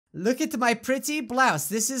Look at my pretty blouse.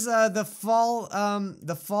 This is the fall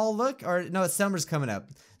look, or no, summer's coming up.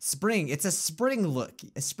 Spring. It's a spring look,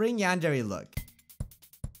 a spring Yandere look.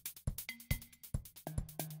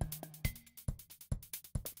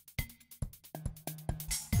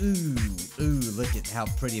 Ooh, look at how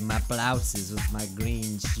pretty my blouse is with my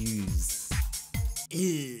green shoes.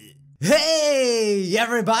 Ew. Hey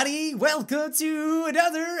everybody, welcome to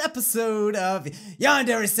another episode of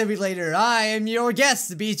Yandere Simulator. I am your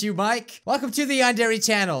guest, Bijuu Mike. Welcome to the Yandere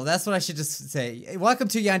channel. That's what I should just say. Welcome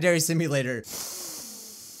to Yandere Simulator.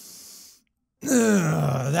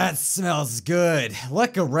 Ugh, that smells good.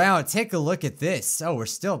 Look around, take a look at this. Oh,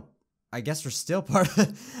 I guess we're still part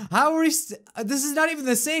of how are we this is not even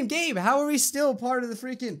the same game. How are we still part of the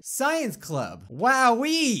freaking science club?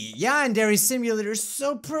 Wowee, Yandere Simulator is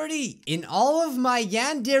so pretty. In all of my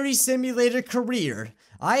Yandere Simulator career,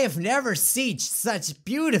 I have never seen such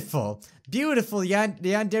beautiful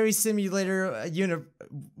Yandere Simulator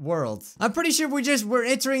world. I'm pretty sure we're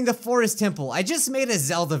entering the forest temple. I just made a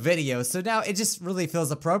Zelda video, so now it just really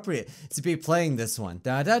feels appropriate to be playing this one.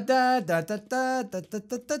 I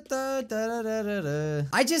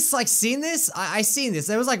just like seen this. I seen this.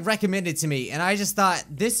 It was like recommended to me, and I just thought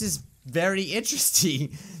this is very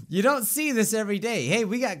interesting. You don't see this every day. Hey,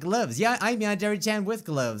 we got gloves. Yeah, I'm Yandere-chan with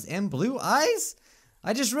gloves and blue eyes.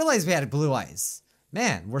 I just realized we had blue eyes.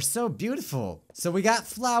 Man, we're so beautiful. So we got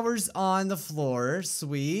flowers on the floor.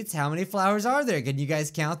 Sweet. How many flowers are there? Can you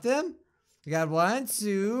guys count them? We got 1,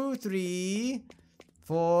 2, 3,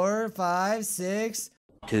 4, 5, 6.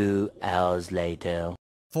 2 hours later.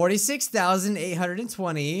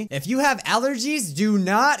 46,820. If you have allergies, do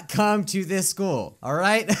not come to this school. All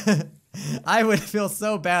right? I would feel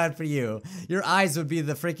so bad for you. Your eyes would be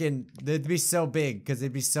they'd be so big because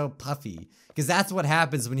they'd be so puffy. Because that's what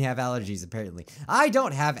happens when you have allergies, apparently. I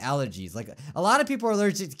don't have allergies. Like, a lot of people are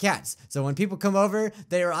allergic to cats. So when people come over,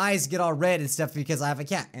 their eyes get all red and stuff because I have a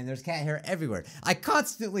cat. And there's cat hair everywhere. I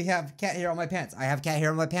constantly have cat hair on my pants. I have cat hair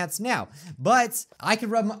on my pants now. But I can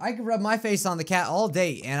rub my face on the cat all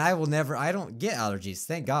day. And I don't get allergies.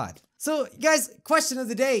 Thank God. So, guys, question of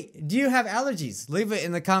the day, do you have allergies? Leave it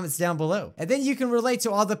in the comments down below. And then you can relate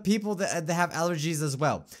to all the people that have allergies as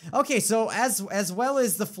well. Okay, so as well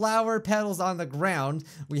as the flower petals on the ground,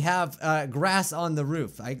 we have grass on the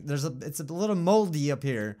roof. It's a little moldy up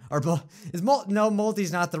here. No,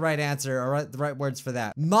 moldy's not the right answer, or the right words for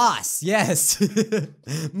that. Moss, yes.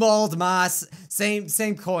 Mold, moss,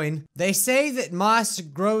 same coin. They say that moss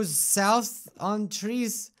grows south on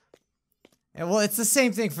trees. And well, it's the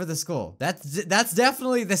same thing for the school. That's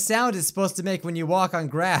definitely the sound it's supposed to make when you walk on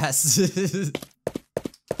grass.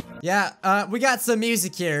 Yeah, we got some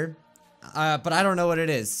music here, but I don't know what it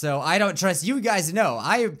is, so I don't trust you guys to know.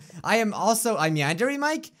 I'm Yandere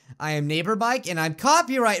Mike, I am Neighbor Mike, and I'm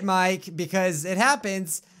Copyright Mike because it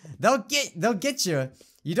happens. They'll get you.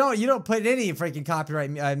 You don't put any freaking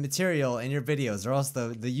copyright material in your videos, or else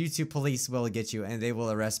the YouTube police will get you and they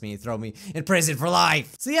will arrest me and throw me in prison for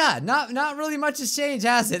life. So yeah, not really much has changed,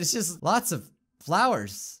 has it? It's just lots of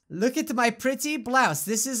flowers. Look at my pretty blouse.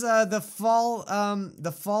 This is the fall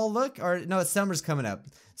look, or no, summer's coming up.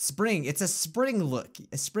 Spring. It's a spring look,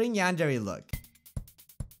 a spring Yandere look.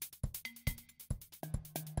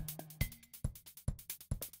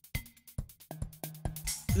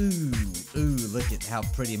 Ooh, look at how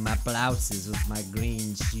pretty my blouse is with my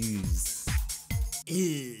green shoes.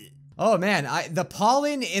 Ew. Oh man, the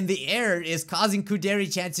pollen in the air is causing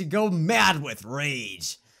Kuderi-chan to go mad with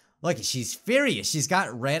rage. Look, she's furious. She's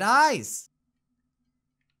got red eyes.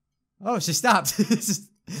 Oh, she stopped.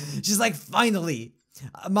 She's like, finally.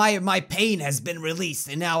 My pain has been released,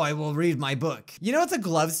 and now I will read my book. You know what the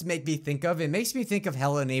gloves make me think of? It makes me think of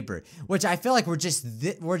Hello Neighbor, which I feel like we're just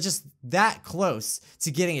that close to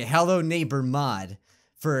getting a Hello Neighbor mod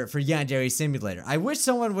for Yandere Simulator. I wish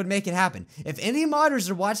someone would make it happen. If any modders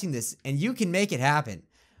are watching this and you can make it happen,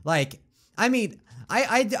 like, I mean,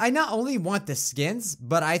 I not only want the skins,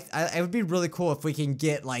 but it would be really cool if we can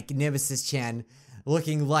get like Nemesis-chan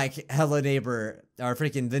looking like Hello Neighbor, or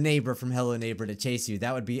freaking the neighbor from Hello Neighbor to chase you.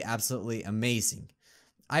 That would be absolutely amazing.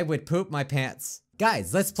 I would poop my pants.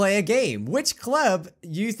 Guys, let's play a game. Which club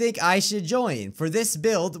you think I should join? For this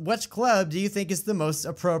build, which club do you think is the most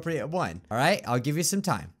appropriate one? All right, I'll give you some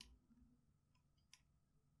time.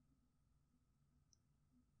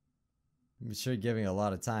 I'm sure you're giving a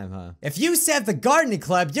lot of time, huh? If you said the gardening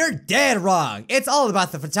club, you're dead wrong. It's all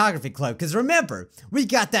about the photography club, because remember, we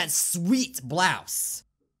got that sweet blouse.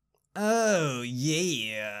 Oh,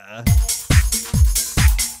 yeah.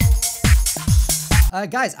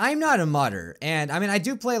 Guys, I'm not a modder, and I mean, I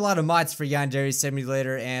do play a lot of mods for Yandere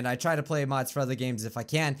Simulator, and I try to play mods for other games if I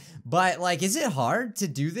can, but like, is it hard to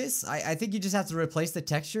do this? I think you just have to replace the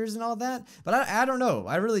textures and all that, but I don't know.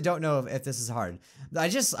 I really don't know if this is hard.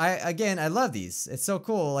 Again, I love these. It's so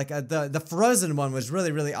cool. Like, the frozen one was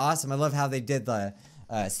really, really awesome. I love how they did the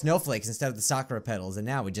snowflakes instead of the sakura petals, and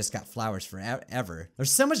now we just got flowers forever.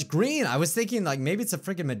 There's so much green. I was thinking like maybe it's a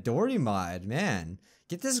freaking Midori mod, man.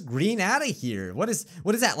 Get this green out of here. What is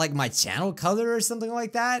that, like my channel color or something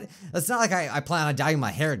like that? It's not like I plan on dyeing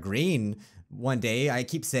my hair green one day. I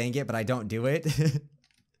keep saying it, but I don't do it.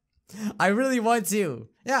 I really want to.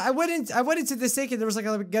 Yeah, I went into this thinking there was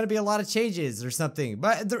like gonna be a lot of changes or something,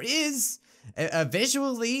 but there is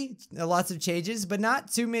visually lots of changes, but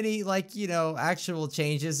not too many, like, you know, actual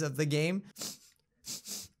changes of the game.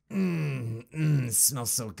 It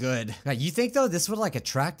smells so good. God, you think though this would like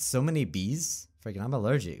attract so many bees? Freaking, I'm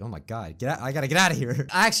allergic. Oh my god, I gotta get out of here.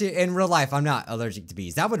 Actually, in real life, I'm not allergic to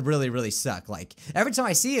bees. That would really, really suck. Like, every time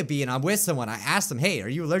I see a bee and I'm with someone, I ask them, hey, are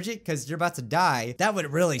you allergic? Because you're about to die. That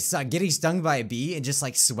would really suck. Getting stung by a bee and just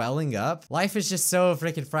like swelling up. Life is just so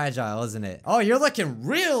freaking fragile, isn't it? Oh, you're looking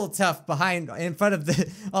real tough in front of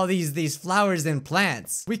all these flowers and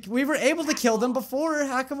plants. We were able to kill them before.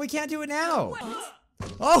 How come we can't do it now?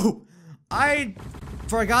 Oh, I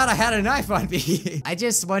forgot I had a knife on me. I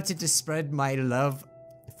just wanted to spread my love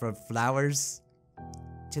for flowers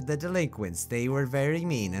to the delinquents. They were very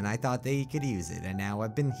mean and I thought they could use it, and now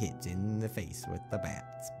I've been hit in the face with the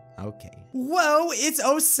bat. Okay. Whoa, it's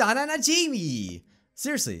Osana Najimi!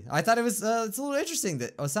 Seriously, I thought it was, it's a little interesting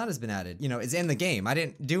that Osana's been added. You know, it's in the game. I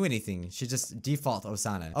didn't do anything. She just default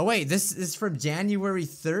Osana. Oh wait, this is from January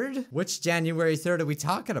 3rd? Which January 3rd are we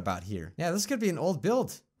talking about here? Yeah, this could be an old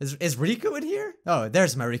build. Is Riku in here? Oh,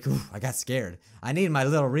 there's my Riku. I got scared. I need my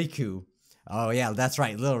little Riku. Oh yeah, that's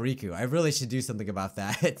right, little Riku. I really should do something about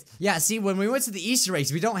that. Yeah, see, when we went to the Easter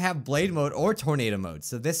eggs, we don't have blade mode or tornado mode,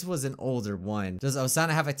 so this was an older one. Does Osana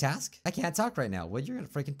have a task? I can't talk right now. Well, you're gonna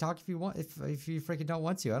freaking talk if you want. If you freaking don't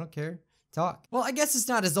want to, I don't care. Talk. Well, I guess it's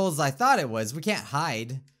not as old as I thought it was. We can't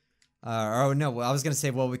hide. Oh no, well, I was gonna say,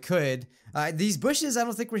 well, we could. These bushes, I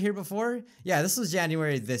don't think were here before. Yeah, this was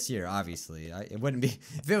January this year, obviously. It wouldn't be,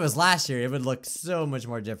 if it was last year, it would look so much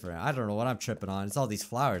more different. I don't know what I'm tripping on. It's all these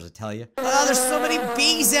flowers, I tell you. Oh, there's so many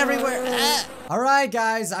bees everywhere. All right,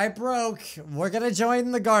 guys, I broke. We're gonna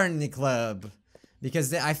join the gardening club.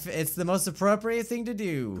 Because it's the most appropriate thing to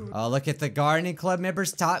do. Oh, look at the gardening club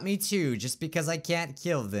members taught me too, just because I can't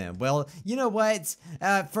kill them. Well, you know what?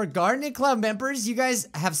 For gardening club members, you guys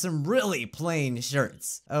have some really plain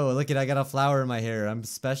shirts. Oh, look at, I got a flower in my hair. I'm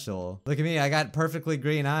special. Look at me, I got perfectly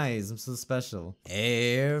green eyes. I'm so special.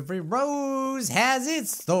 Every rose has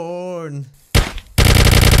its thorn.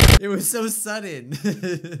 It was so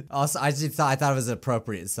sudden. Also, I thought it was an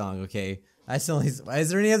appropriate song, okay? Is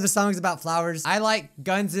there any other songs about flowers? I like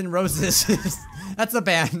Guns N' Roses. That's a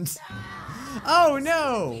band. Oh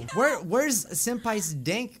no! Where's Senpai's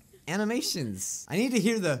dank animations? I need to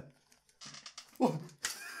hear the...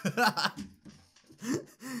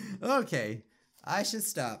 Okay, I should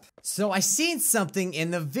stop. So I seen something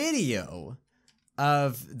in the video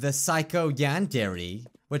of the Psycho Yandere,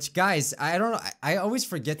 which, guys, I don't know, I always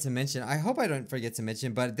forget to mention. I hope I don't forget to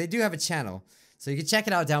mention, but they do have a channel. So you can check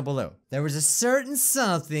it out down below. There was a certain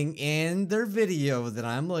something in their video that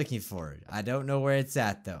I'm looking for. I don't know where it's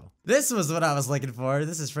at though. This was what I was looking for.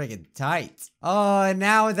 This is freaking tight. Oh, and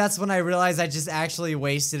now that's when I realized I just actually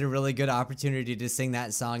wasted a really good opportunity to sing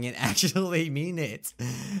that song and actually mean it.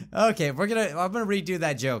 Okay, I'm gonna redo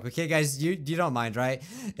that joke. Okay, guys, you don't mind, right?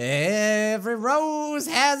 Every rose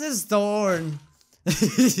has its thorn.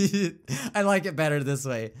 I like it better this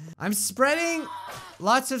way. I'm spreading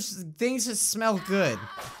lots of things that smell good.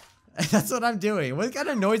 That's what I'm doing. What kind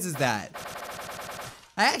of noise is that?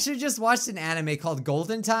 I actually just watched an anime called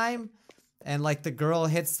Golden Time, and like the girl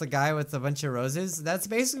hits the guy with a bunch of roses. That's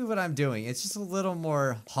basically what I'm doing. It's just a little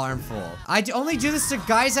more harmful. I only do this to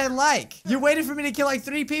guys I like. You waited for me to kill like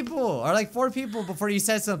 3 people or like 4 people before you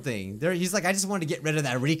said something. He's like, I just wanted to get rid of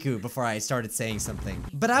that Riku before I started saying something.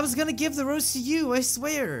 But I was gonna give the rose to you, I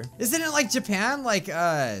swear. Isn't it like Japan? Like,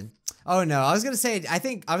 oh no, I was gonna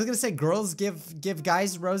say girls give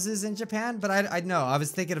guys roses in Japan, but I know, I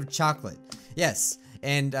was thinking of chocolate. Yes,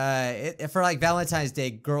 and for like Valentine's Day,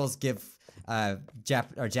 girls give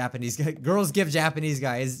girls give Japanese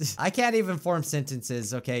guys. I can't even form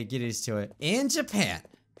sentences, okay, get used to it. In Japan,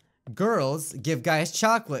 girls give guys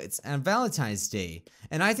chocolates on Valentine's Day,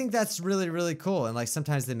 and I think that's really, really cool, and like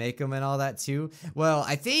sometimes they make them and all that too. Well,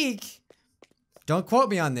 I think, Don't quote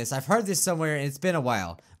me on this. I've heard this somewhere and it's been a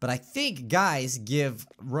while. But I think guys give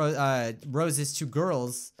roses to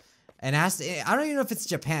girls. And I don't even know if it's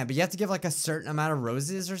Japan, but you have to give like a certain amount of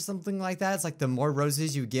roses or something like that. It's like the more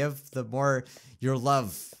roses you give, the more your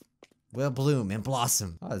love will bloom and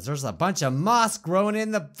blossom. Oh, there's a bunch of moss growing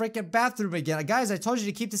in the freaking bathroom again. Guys, I told you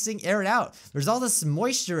to keep this thing aired out. There's all this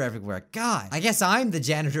moisture everywhere. God, I guess I'm the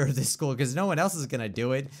janitor of this school because no one else is gonna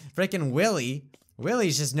do it. Freaking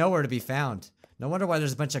Willie's just nowhere to be found. No wonder why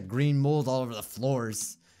there's a bunch of green mold all over the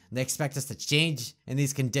floors. They expect us to change in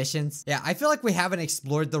these conditions. Yeah, I feel like we haven't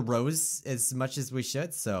explored the rose as much as we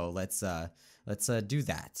should, so let's do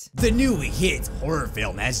that. The new hit horror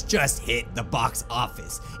film has just hit the box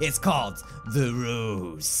office. It's called The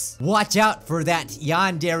Rose. Watch out for that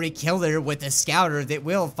Yandere killer with a scouter that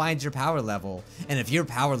will find your power level. And if your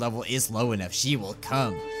power level is low enough, she will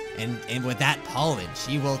come. And with that pollen,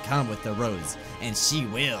 she will come with the rose. And she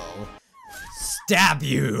will stab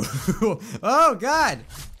you. Oh, God.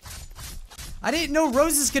 I didn't know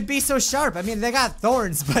roses could be so sharp. I mean, they got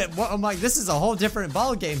thorns, but I'm like, this is a whole different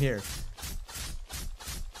ball game here.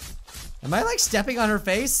 Am I like stepping on her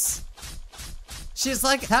face? She's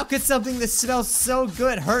like, how could something that smells so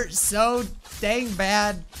good hurt so dang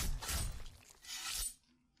bad?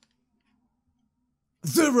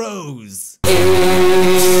 The rose.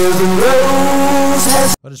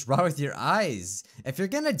 What is wrong with your eyes? If you're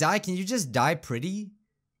gonna die, can you just die pretty?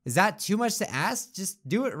 Is that too much to ask? Just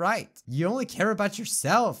do it right. You only care about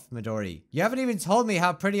yourself, Midori. You haven't even told me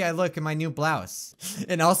how pretty I look in my new blouse.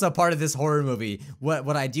 And also part of this horror movie,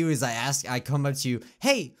 what I do is I come up to you,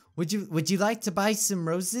 hey, would you like to buy some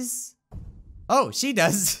roses? Oh, she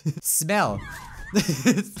does. Smell.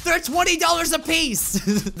 They're $20 a piece.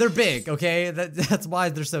 They're big, okay? That's why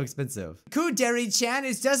they're so expensive.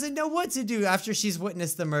 Kuderi-chan doesn't know what to do after she's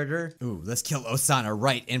witnessed the murder. Ooh, let's kill Osana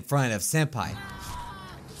right in front of Senpai.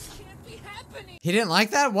 He didn't like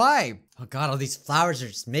that? Why? Oh God, all these flowers are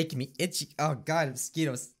just making me itchy. Oh God,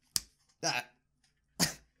 mosquitoes.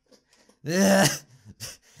 I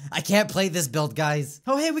can't play this build, guys.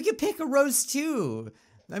 Oh hey, we can pick a rose too.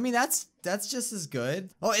 I mean, that's just as good.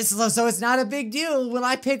 Oh, so it's not a big deal when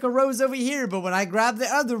I pick a rose over here, but when I grab the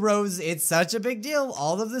other rose, it's such a big deal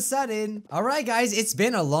all of a sudden. All right, guys, it's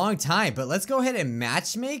been a long time, but let's go ahead and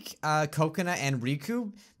matchmake Coconut and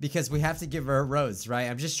Riku because we have to give her a rose, right?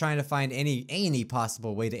 I'm just trying to find any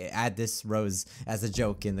possible way to add this rose as a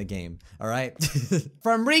joke in the game. All right,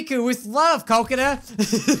 from Riku with love, Coconut.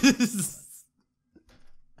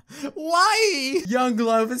 Why? Young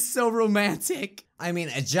love is so romantic. I mean,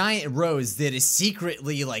 a giant rose that is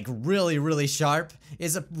secretly like really sharp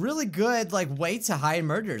is a really good like way to hide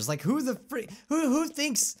murders. Like who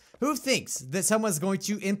thinks that someone's going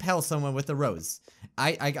to impale someone with a rose?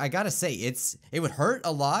 I gotta say, it would hurt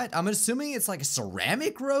a lot. I'm assuming it's like a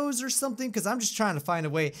ceramic rose or something because I'm just trying to find a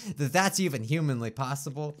way that that's even humanly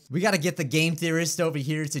possible. We gotta get the game theorist over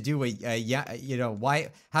here to do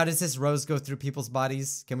how does this rose go through people's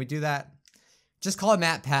bodies? Can we do that? Just call him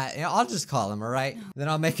Matt Pat. I'll just call him, all right? Then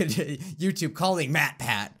I'll make a YouTube calling Matt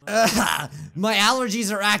Pat. My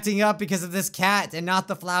allergies are acting up because of this cat and not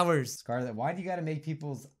the flowers. Scarlet, why do you gotta make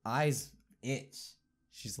people's eyes itch?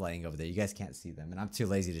 She's laying over there. You guys can't see them, and I'm too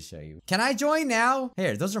lazy to show you. Can I join now?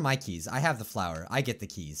 Here, those are my keys. I have the flower. I get the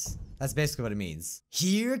keys. That's basically what it means.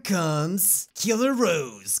 Here comes Killer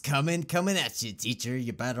Rose coming at you, teacher.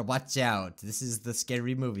 You better watch out. This is the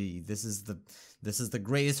scary movie. This is the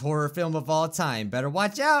greatest horror film of all time. Better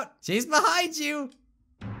watch out. She's behind you.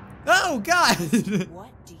 Oh, God.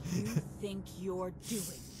 What do you think you're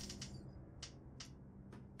doing?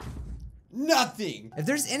 Nothing! If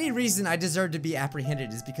there's any reason I deserve to be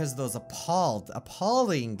apprehended, is because of those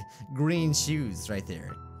appalling green shoes right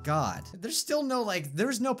there. God. There's still no,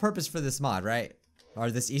 there's no purpose for this mod, right?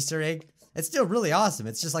 Or this Easter egg. It's still really awesome.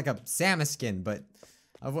 It's just like a Samus skin, but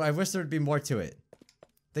I wish there would be more to it.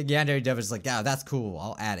 The Yandere Dev is like, yeah, that's cool,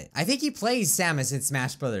 I'll add it. I think he plays Samus in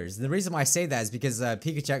Smash Brothers. The reason why I say that is because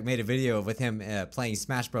Pikachu made a video with him playing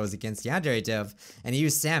Smash Bros against Yandere Dev, and he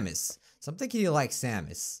used Samus. So I'm thinking he likes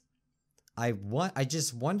Samus. I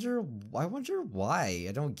wonder why.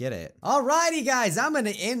 I don't get it. Alrighty, guys, I'm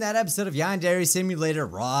gonna end that episode of Yandere Simulator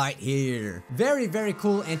right here. Very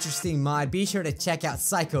cool, interesting mod. Be sure to check out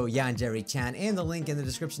Psycho Yandere-chan and the link in the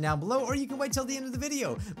description down below, or you can wait till the end of the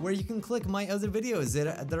video where you can click my other videos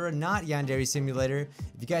that are not Yandere Simulator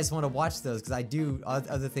if you guys want to watch those, because I do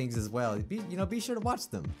other things as well. Be sure to watch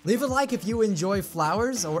them. Leave a like if you enjoy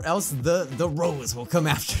flowers, or else the rose will come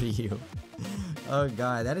after you. Oh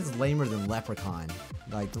God, that is lamer than Leprechaun.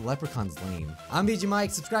 Like, the Leprechaun's lame. I'm Bijuu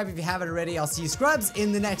Mike. Subscribe if you haven't already. I'll see you scrubs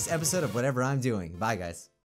in the next episode of whatever I'm doing. Bye, guys.